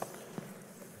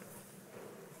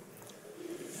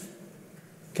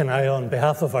Can I, on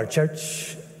behalf of our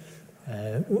church,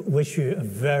 wish you a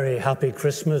very happy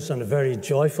Christmas and a very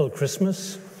joyful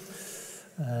Christmas.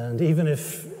 And even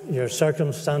if your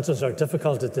circumstances are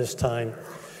difficult at this time,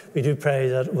 we do pray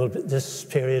that this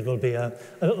period will be a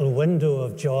little window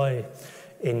of joy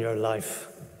in your life.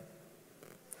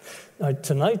 Now,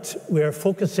 tonight we are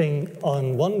focusing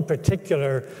on one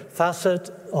particular facet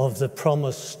of the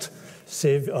promised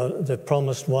Savior, the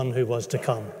promised one who was to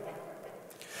come.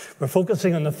 We're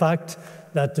focusing on the fact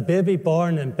that the baby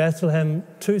born in Bethlehem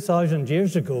 2,000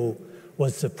 years ago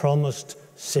was the promised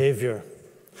Savior.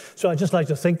 So I'd just like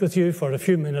to think with you for a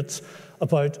few minutes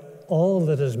about all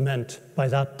that is meant by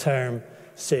that term,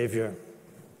 Savior.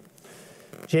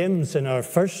 James, in our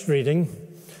first reading,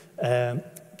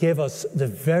 gave us the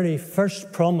very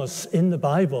first promise in the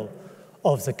Bible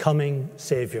of the coming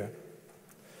Savior.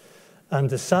 And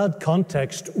the sad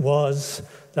context was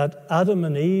that Adam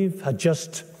and Eve had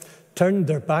just turned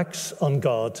their backs on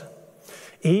God.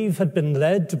 Eve had been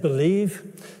led to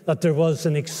believe that there was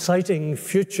an exciting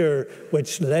future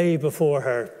which lay before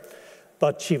her,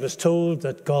 but she was told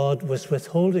that God was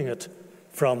withholding it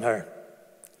from her.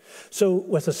 So,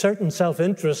 with a certain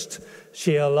self-interest,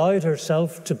 she allowed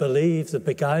herself to believe the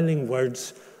beguiling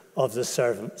words of the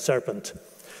serpent,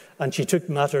 and she took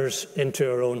matters into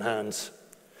her own hands.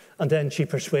 And then she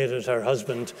persuaded her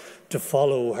husband to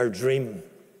follow her dream.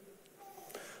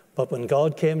 But when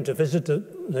God came to visit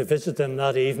them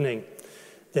that evening,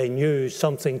 they knew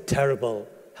something terrible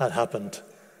had happened.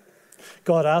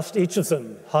 God asked each of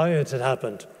them how it had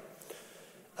happened.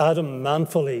 Adam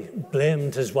manfully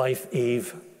blamed his wife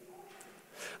Eve.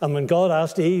 And when God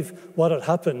asked Eve what had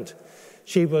happened,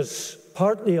 she was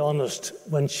partly honest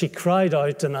when she cried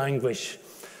out in anguish,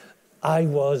 "I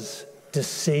was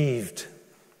deceived.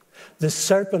 The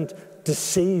serpent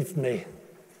deceived me."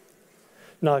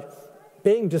 Now,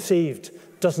 being deceived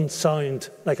doesn't sound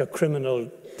like a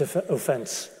criminal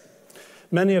offense.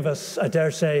 Many of us, I dare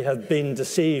say, have been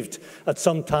deceived at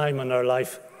some time in our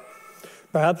life.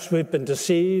 Perhaps we've been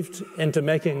deceived into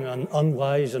making an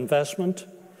unwise investment,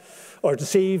 or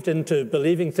deceived into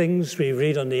believing things we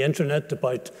read on the internet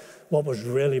about what was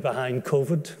really behind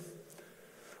COVID,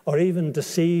 or even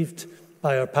deceived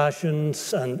by our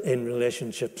passions and in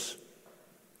relationships.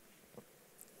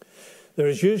 There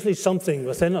is usually something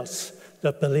within us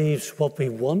that believes what we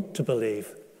want to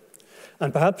believe.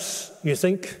 And perhaps you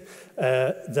think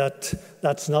that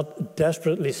that's not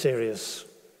desperately serious.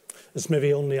 It's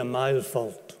maybe only a mild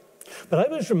fault. But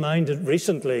I was reminded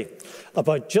recently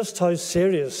about just how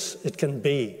serious it can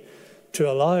be to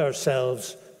allow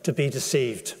ourselves to be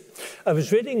deceived. I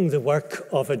was reading the work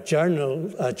of a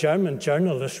German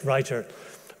journalist writer,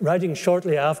 writing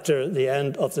shortly after the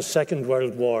end of the Second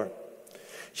World War.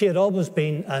 She had always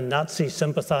been a Nazi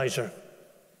sympathizer.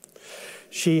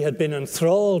 She had been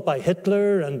enthralled by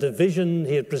Hitler and the vision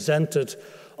he had presented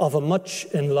of a much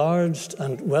enlarged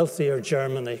and wealthier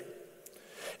Germany.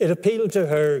 It appealed to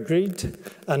her greed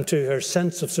and to her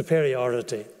sense of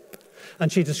superiority. And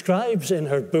she describes in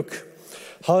her book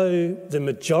how the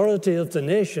majority of the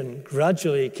nation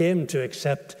gradually came to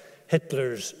accept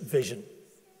Hitler's vision.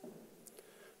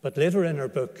 But later in her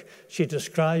book, she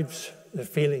describes the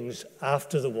feelings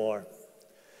after the war.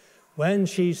 When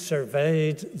she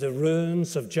surveyed the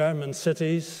ruins of German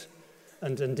cities,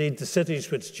 and indeed the cities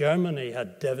which Germany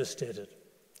had devastated,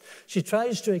 she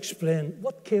tries to explain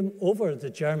what came over the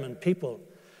German people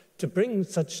to bring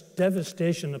such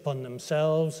devastation upon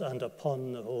themselves and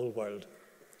upon the whole world.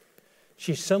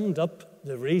 She summed up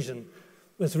the reason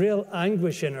with real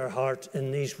anguish in her heart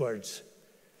in these words.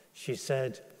 She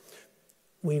said,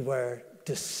 "We were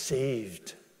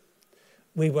deceived.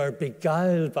 We were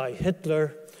beguiled by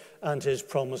Hitler and his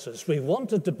promises. We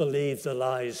wanted to believe the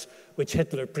lies which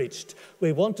Hitler preached.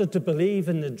 We wanted to believe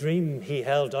in the dream he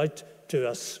held out to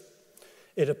us.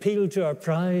 It appealed to our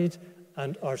pride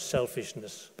and our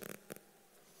selfishness."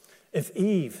 If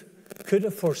Eve could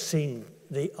have foreseen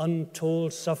the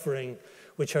untold suffering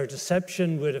which her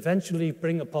deception would eventually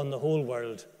bring upon the whole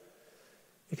world,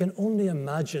 you can only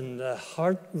imagine the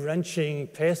heart-wrenching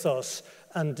pathos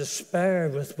and despair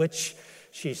with which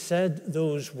she said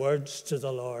those words to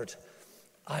the Lord,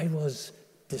 "I was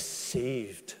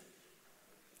deceived."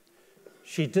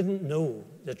 She didn't know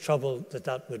the trouble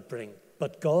that would bring,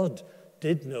 but God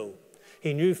did know.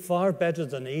 He knew far better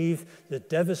than Eve the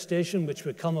devastation which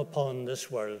would come upon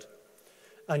this world.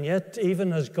 And yet,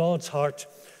 even as God's heart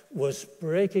was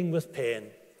breaking with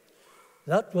pain,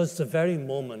 that was the very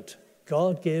moment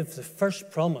God gave the first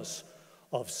promise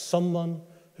of someone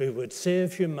who would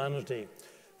save humanity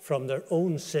from their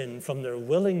own sin, from their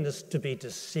willingness to be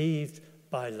deceived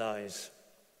by lies.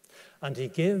 And he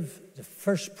gave the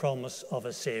first promise of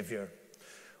a Savior.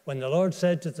 When the Lord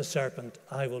said to the serpent,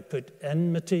 I will put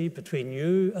enmity between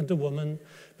you and the woman,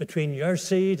 between your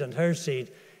seed and her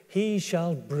seed. He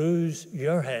shall bruise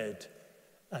your head,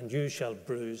 and you shall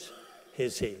bruise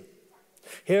his heel.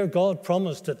 Here God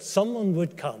promised that someone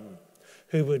would come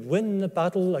who would win the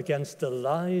battle against the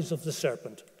lies of the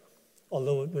serpent,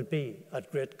 although it would be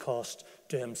at great cost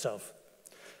to himself.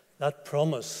 That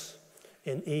promise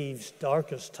in Eve's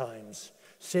darkest times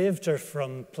saved her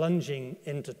from plunging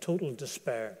into total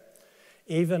despair,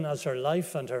 even as her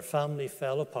life and her family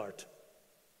fell apart.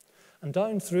 And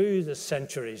down through the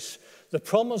centuries, the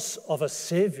promise of a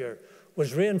Savior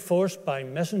was reinforced by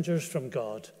messengers from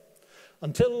God,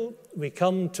 until we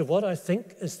come to what I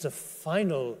think is the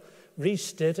final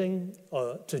restating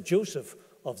to Joseph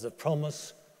of the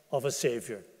promise of a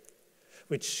Savior,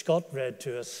 which Scott read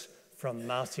to us from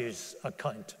Matthew's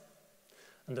account.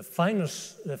 And the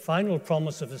final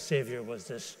promise of the Savior was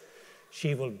this: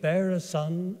 she will bear a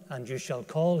son, and you shall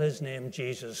call his name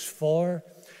Jesus, for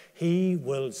he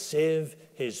will save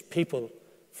his people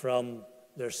from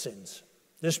their sins.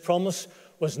 This promise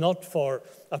was not for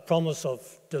a promise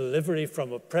of delivery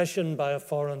from oppression by a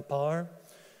foreign power.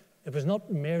 It was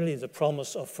not merely the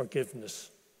promise of forgiveness.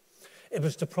 It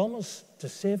was the promise to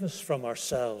save us from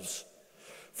ourselves,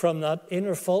 from that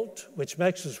inner fault which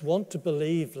makes us want to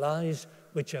believe lies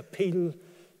which appeal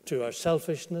to our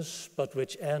selfishness, but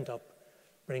which end up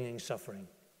bringing suffering.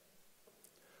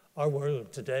 Our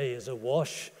world today is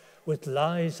awash with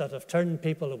lies that have turned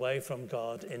people away from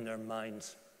God in their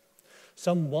minds.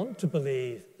 Some want to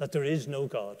believe that there is no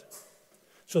God,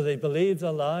 so they believe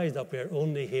the lie that we're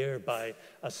only here by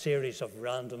a series of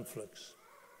random flukes.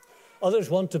 Others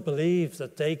want to believe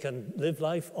that they can live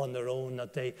life on their own,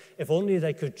 that if only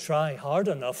they could try hard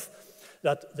enough,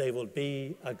 that they will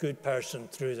be a good person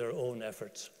through their own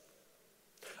efforts.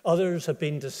 Others have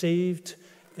been deceived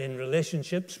in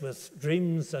relationships with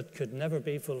dreams that could never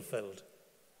be fulfilled.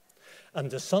 And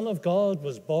the Son of God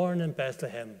was born in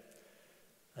Bethlehem,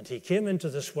 and he came into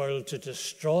this world to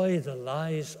destroy the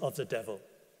lies of the devil.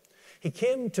 He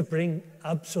came to bring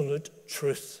absolute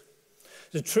truth,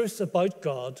 the truth about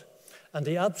God and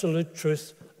the absolute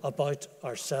truth about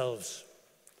ourselves.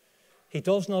 He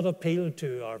does not appeal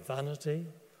to our vanity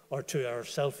or to our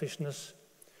selfishness.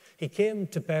 He came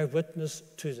to bear witness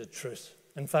to the truth.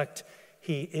 In fact,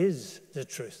 he is the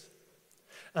truth.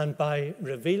 And by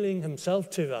revealing himself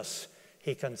to us,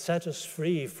 he can set us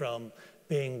free from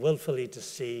being willfully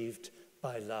deceived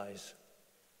by lies.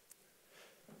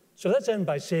 So let's end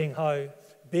by seeing how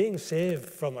being saved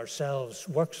from ourselves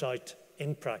works out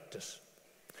in practice.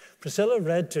 Priscilla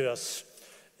read to us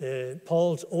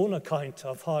Paul's own account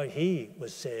of how he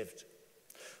was saved.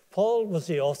 Paul was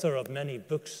the author of many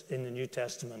books in the New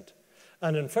Testament.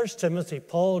 And in 1 Timothy,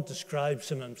 Paul describes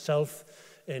himself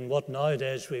in what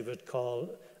nowadays we would call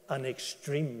an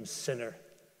extreme sinner,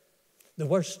 the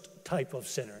worst type of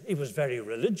sinner. He was very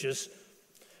religious,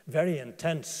 very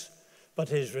intense, but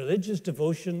his religious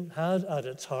devotion had at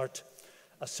its heart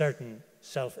a certain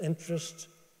self-interest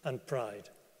and pride.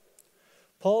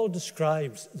 Paul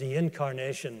describes the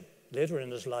incarnation. Later in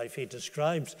his life, he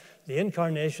describes the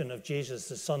incarnation of Jesus,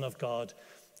 the Son of God,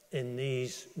 in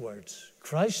these words: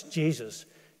 Christ Jesus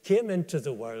came into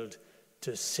the world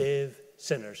to save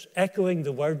sinners, echoing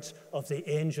the words of the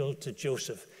angel to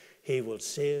Joseph: he will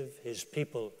save his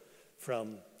people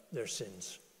from their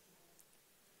sins.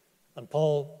 And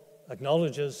Paul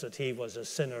acknowledges that he was a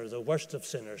sinner, the worst of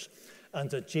sinners, and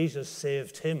that Jesus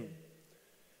saved him.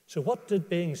 So what did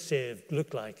being saved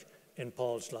look like in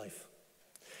Paul's life?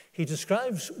 He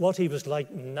describes what he was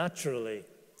like naturally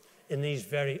in these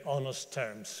very honest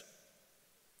terms.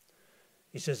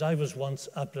 He says, I was once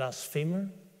a blasphemer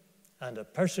and a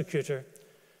persecutor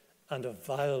and a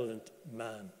violent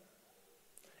man.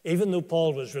 Even though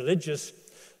Paul was religious,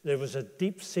 there was a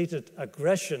deep-seated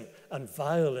aggression and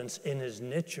violence in his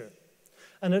nature.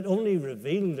 And it only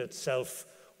revealed itself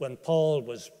when Paul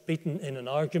was beaten in an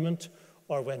argument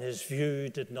or when his view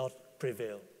did not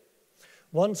prevail.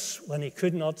 Once, when he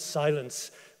could not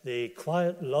silence the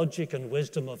quiet logic and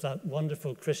wisdom of that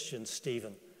wonderful Christian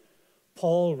Stephen,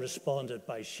 Paul responded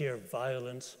by sheer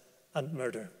violence and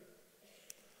murder.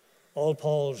 All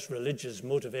Paul's religious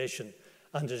motivation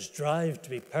and his drive to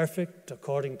be perfect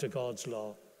according to God's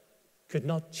law could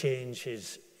not change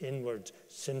his inward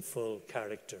sinful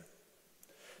character.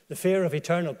 The fear of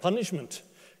eternal punishment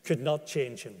could not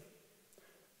change him.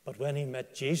 But when he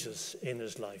met Jesus in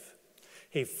his life,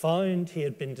 he found he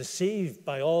had been deceived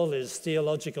by all his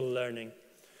theological learning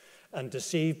and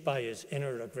deceived by his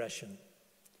inner aggression.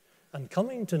 And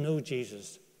coming to know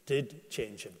Jesus did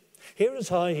change him. Here is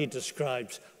how he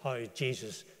describes how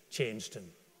Jesus changed him.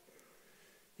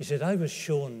 He said, I was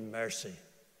shown mercy.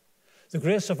 The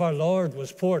grace of our Lord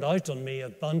was poured out on me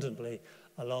abundantly,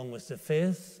 along with the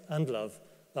faith and love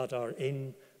that are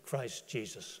in Christ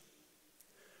Jesus.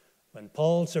 When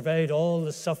Paul surveyed all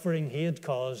the suffering he had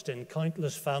caused in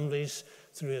countless families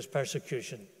through his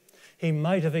persecution, he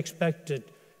might have expected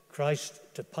Christ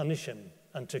to punish him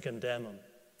and to condemn him.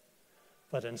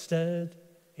 But instead,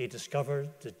 he discovered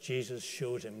that Jesus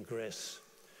showed him grace.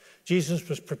 Jesus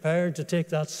was prepared to take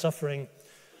that suffering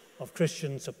of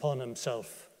Christians upon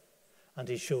himself, and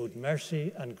he showed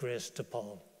mercy and grace to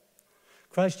Paul.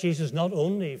 Christ Jesus not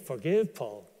only forgave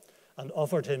Paul and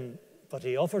offered him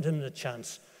the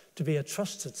chance to be a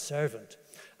trusted servant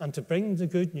and to bring the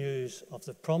good news of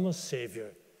the promised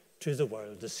Savior to the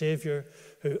world, the Savior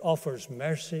who offers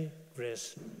mercy,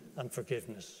 grace, and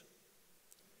forgiveness.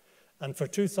 And for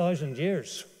 2,000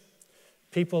 years,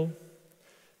 people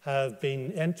have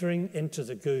been entering into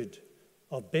the good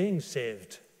of being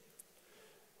saved,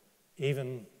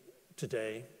 even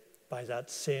today, by that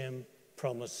same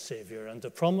promised Savior. And the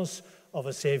promise of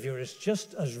a Savior is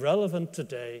just as relevant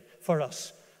today for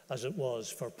us as it was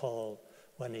for Paul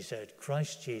when he said,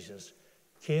 Christ Jesus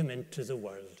came into the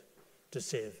world to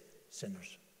save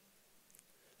sinners.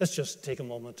 Let's just take a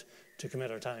moment to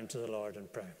commit our time to the Lord in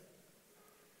prayer.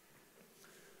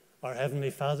 Our Heavenly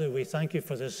Father, we thank you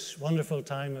for this wonderful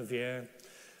time of year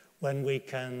when we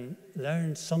can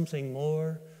learn something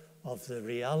more of the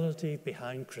reality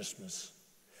behind Christmas,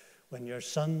 when your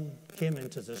Son came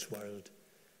into this world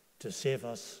to save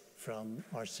us from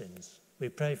our sins. We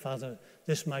pray, Father,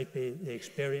 this might be the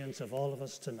experience of all of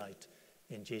us tonight.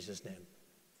 In Jesus' name,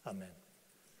 amen.